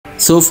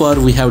So far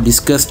we have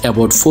discussed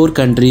about 4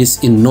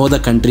 countries in Know the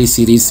Country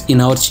series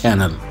in our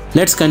channel.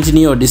 Let's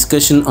continue our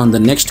discussion on the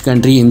next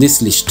country in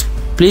this list.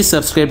 Please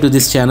subscribe to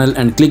this channel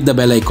and click the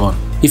bell icon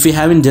if you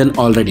haven't done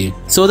already,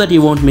 so that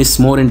you won't miss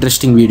more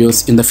interesting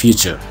videos in the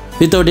future.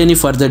 Without any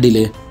further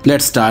delay,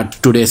 let's start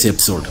today's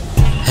episode.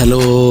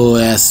 Hello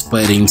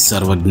aspiring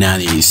Sarva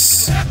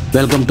Gyanis.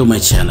 Welcome to my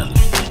channel.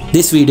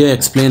 This video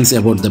explains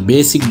about the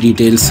basic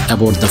details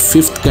about the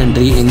 5th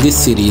country in this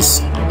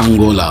series,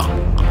 Angola.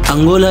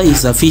 Angola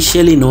is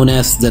officially known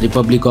as the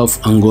Republic of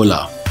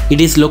Angola.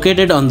 It is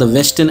located on the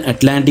western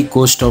Atlantic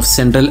coast of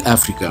Central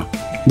Africa.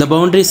 The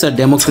boundaries are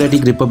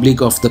Democratic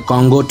Republic of the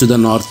Congo to the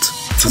north,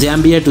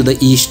 Zambia to the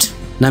east,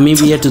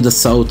 Namibia to the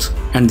south,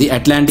 and the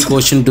Atlantic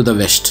Ocean to the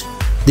west.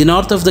 The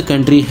north of the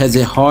country has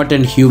a hot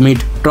and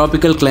humid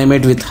tropical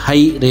climate with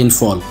high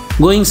rainfall.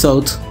 Going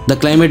south, the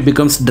climate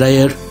becomes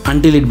drier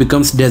until it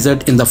becomes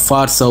desert in the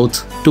far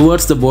south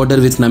towards the border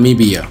with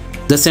Namibia.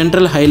 The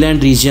central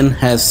highland region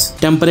has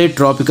temperate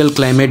tropical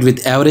climate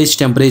with average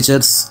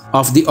temperatures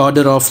of the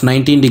order of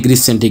 19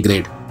 degrees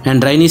centigrade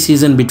and rainy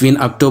season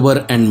between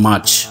October and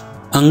March.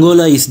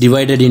 Angola is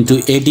divided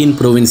into 18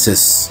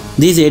 provinces.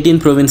 These 18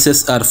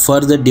 provinces are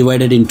further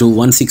divided into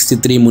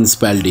 163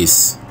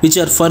 municipalities, which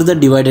are further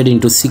divided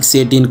into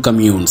 618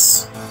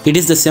 communes. It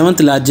is the 7th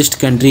largest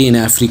country in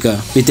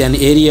Africa with an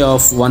area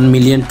of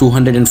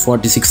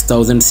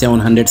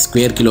 1,246,700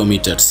 square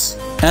kilometers.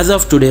 As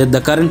of today,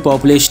 the current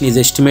population is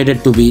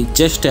estimated to be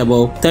just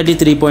above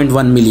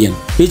 33.1 million,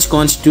 which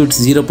constitutes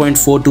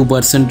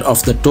 0.42%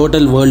 of the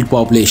total world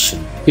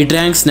population. It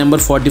ranks number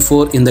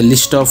 44 in the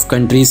list of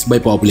countries by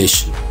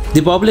population.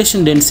 The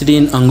population density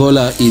in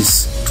Angola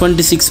is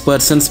 26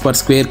 persons per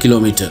square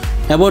kilometer.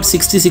 About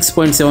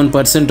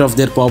 66.7% of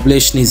their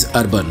population is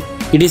urban.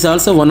 It is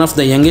also one of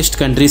the youngest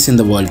countries in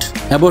the world.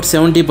 About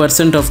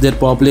 70% of their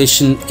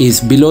population is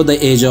below the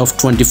age of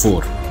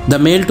 24. The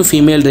male to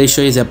female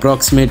ratio is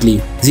approximately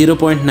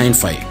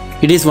 0.95.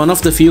 It is one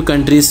of the few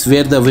countries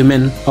where the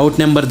women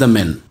outnumber the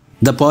men.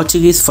 The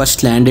Portuguese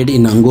first landed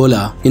in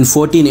Angola in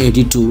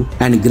 1482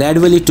 and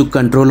gradually took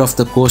control of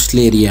the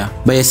coastal area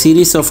by a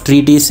series of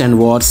treaties and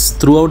wars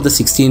throughout the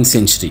 16th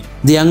century.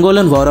 The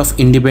Angolan War of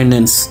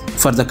Independence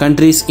for the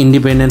country's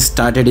independence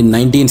started in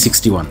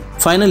 1961.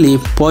 Finally,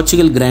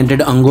 Portugal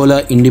granted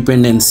Angola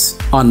independence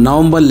on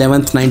November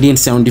 11,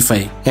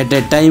 1975, at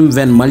a time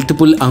when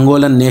multiple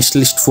Angolan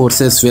nationalist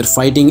forces were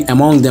fighting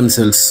among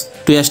themselves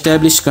to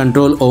establish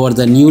control over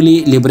the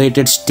newly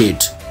liberated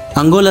state.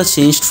 Angola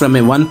changed from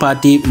a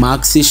one-party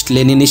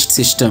Marxist-Leninist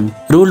system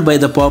ruled by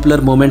the Popular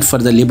Movement for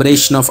the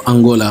Liberation of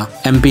Angola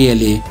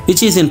 (MPLA),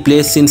 which is in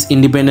place since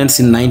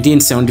independence in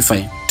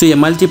 1975, to a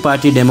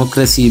multi-party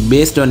democracy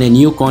based on a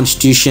new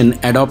constitution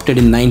adopted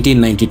in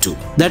 1992.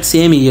 That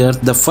same year,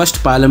 the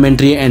first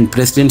parliamentary and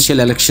presidential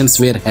elections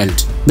were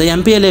held. The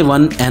MPLA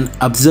won an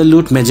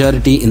absolute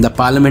majority in the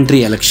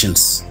parliamentary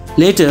elections.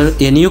 Later,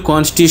 a new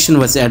constitution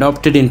was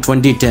adopted in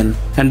 2010,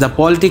 and the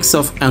politics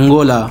of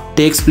Angola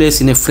takes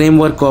place in a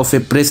framework of a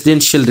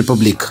presidential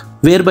republic,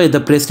 whereby the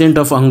president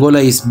of Angola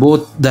is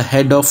both the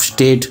head of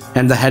state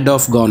and the head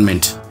of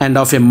government, and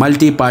of a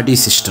multi-party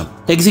system.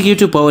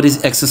 Executive power is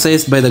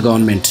exercised by the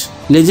government.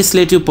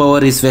 Legislative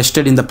power is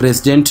vested in the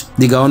president,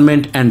 the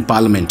government, and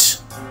parliament.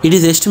 It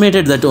is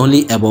estimated that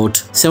only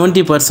about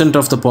 70%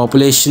 of the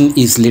population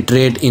is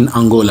literate in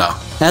Angola.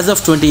 As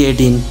of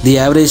 2018, the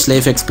average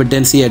life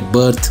expectancy at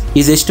birth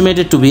is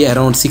estimated to be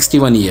around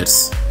 61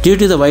 years. Due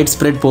to the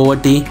widespread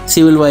poverty,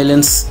 civil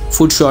violence,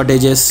 food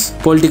shortages,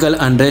 political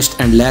unrest,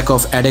 and lack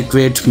of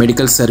adequate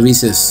medical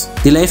services,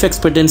 the life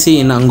expectancy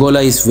in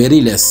Angola is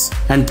very less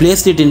and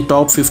placed it in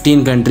top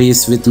 15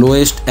 countries with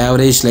lowest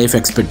average life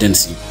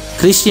expectancy.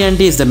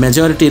 Christianity is the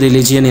majority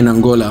religion in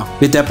Angola,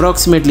 with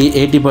approximately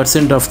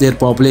 80% of their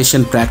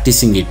population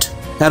practicing it.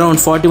 Around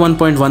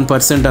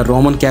 41.1% are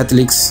Roman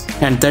Catholics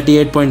and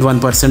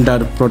 38.1%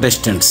 are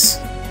Protestants.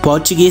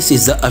 Portuguese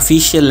is the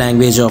official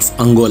language of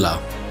Angola.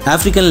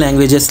 African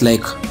languages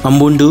like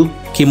Ambundu,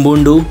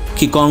 Kimbundu,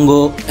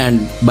 Kikongo,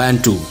 and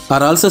Bantu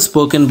are also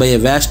spoken by a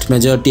vast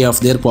majority of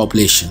their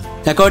population.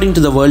 According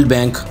to the World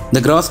Bank,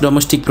 the gross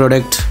domestic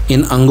product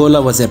in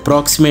Angola was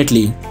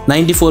approximately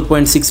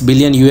 $94.6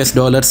 billion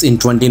in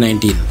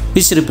 2019,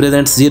 which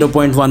represents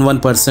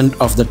 0.11%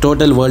 of the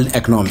total world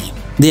economy.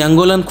 The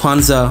Angolan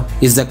kwanza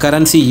is the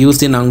currency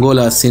used in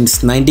Angola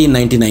since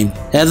 1999.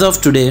 As of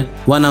today,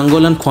 one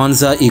Angolan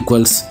kwanza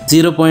equals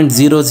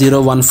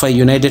 0.0015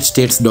 United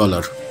States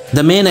dollar.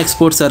 The main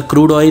exports are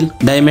crude oil,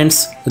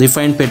 diamonds,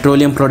 refined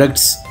petroleum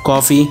products,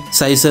 coffee,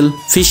 sisal,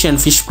 fish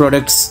and fish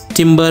products,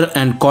 timber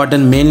and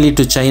cotton mainly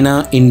to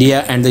China,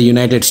 India and the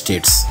United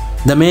States.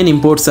 The main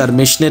imports are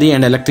machinery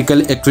and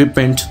electrical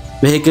equipment,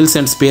 vehicles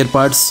and spare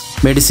parts,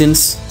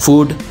 medicines,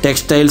 food,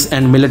 textiles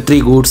and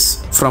military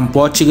goods from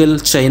Portugal,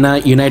 China,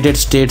 United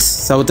States,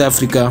 South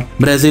Africa,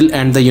 Brazil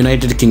and the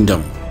United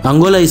Kingdom.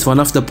 Angola is one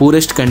of the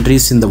poorest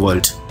countries in the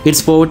world.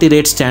 Its poverty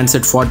rate stands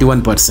at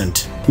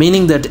 41%,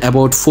 meaning that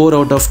about 4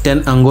 out of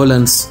 10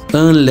 Angolans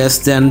earn less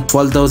than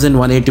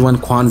 12,181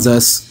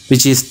 kwanzas,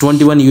 which is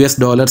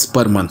 $21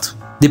 per month.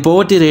 The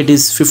poverty rate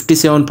is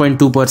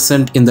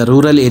 57.2% in the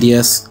rural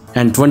areas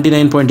and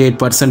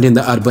 29.8% in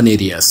the urban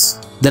areas.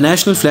 The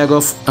national flag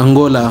of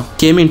Angola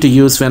came into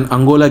use when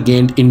Angola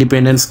gained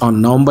independence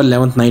on November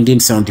 11,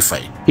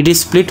 1975. It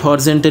is split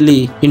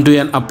horizontally into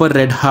an upper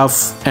red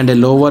half and a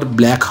lower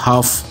black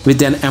half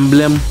with an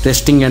emblem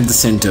resting at the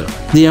center.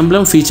 The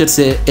emblem features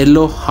a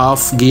yellow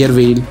half gear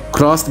wheel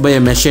crossed by a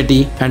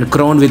machete and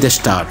crowned with a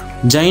star.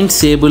 Giant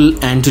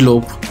sable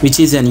antelope, which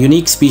is an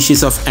unique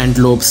species of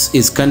antelopes,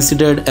 is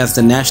considered as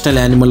the national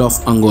animal of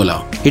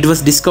Angola. It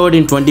was discovered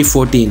in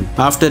 2014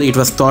 after it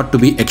was thought to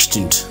be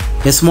extinct.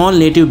 A small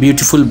native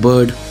beautiful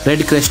bird,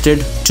 red-crested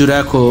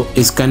churaco,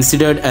 is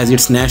considered as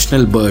its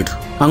national bird.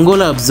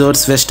 Angola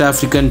observes West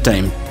African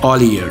time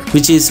all year,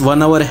 which is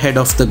 1 hour ahead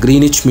of the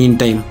Greenwich Mean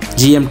Time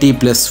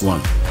 (GMT+1).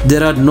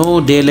 There are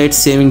no daylight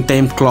saving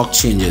time clock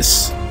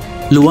changes.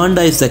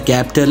 Luanda is the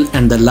capital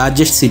and the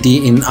largest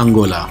city in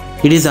Angola.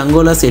 It is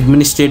Angola's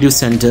administrative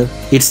center,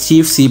 its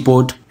chief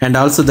seaport, and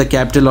also the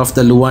capital of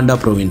the Luanda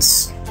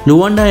province.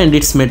 Luanda and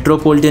its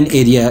metropolitan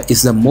area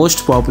is the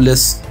most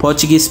populous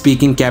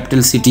Portuguese-speaking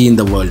capital city in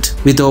the world,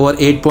 with over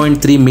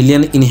 8.3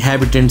 million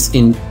inhabitants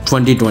in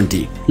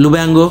 2020.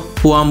 Lubango,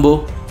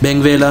 Huambo,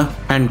 Benguela,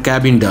 and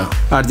Cabinda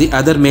are the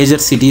other major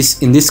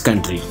cities in this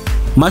country.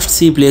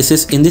 Must-see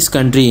places in this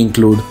country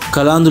include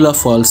Calandula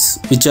Falls,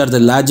 which are the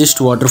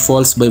largest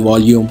waterfalls by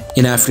volume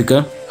in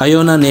Africa,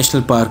 Iona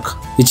National Park,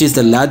 which is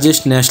the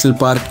largest national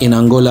park in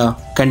Angola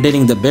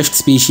containing the best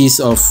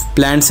species of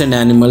plants and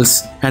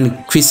animals, and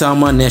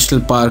Quisama National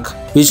Park,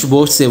 which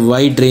boasts a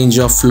wide range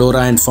of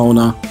flora and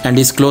fauna and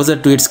is closer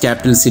to its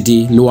capital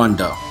city,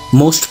 Luanda.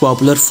 Most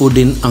popular food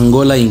in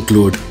Angola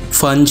include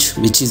funge,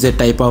 which is a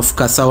type of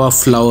cassava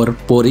flour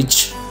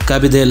porridge,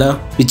 cabidela,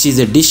 which is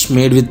a dish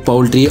made with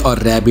poultry or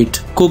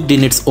rabbit cooked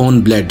in its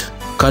own blood,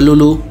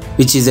 kalulu,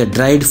 which is a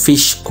dried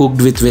fish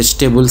cooked with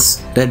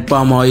vegetables, red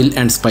palm oil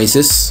and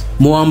spices,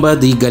 muamba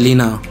de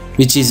galina,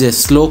 which is a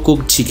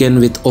slow-cooked chicken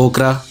with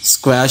okra,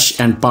 squash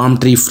and palm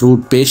tree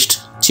fruit paste,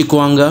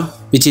 chikwanga,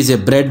 which is a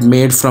bread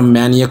made from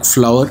manioc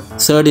flour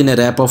served in a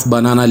wrap of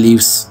banana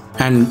leaves,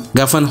 and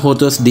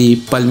gafanhotos de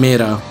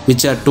palmeira,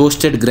 which are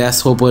toasted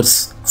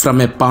grasshoppers from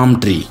a palm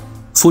tree.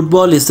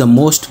 Football is the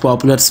most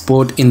popular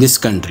sport in this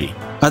country.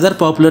 Other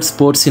popular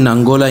sports in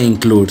Angola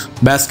include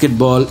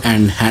basketball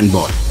and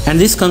handball. And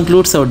this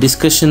concludes our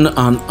discussion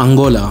on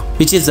Angola,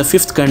 which is the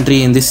 5th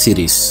country in this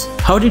series.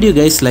 How did you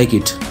guys like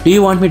it? Do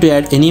you want me to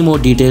add any more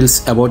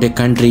details about a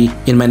country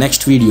in my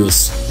next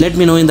videos? Let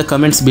me know in the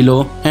comments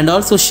below, and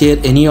also share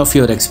any of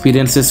your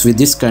experiences with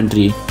this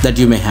country that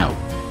you may have.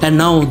 And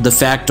now the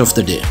fact of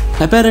the day.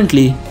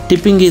 Apparently,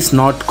 tipping is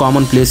not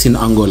commonplace in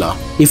Angola.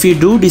 If you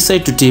do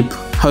decide to tip,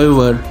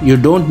 however, you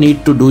don't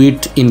need to do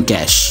it in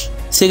cash.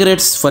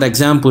 Cigarettes, for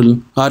example,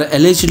 are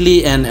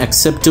allegedly an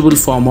acceptable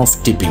form of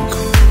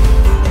tipping.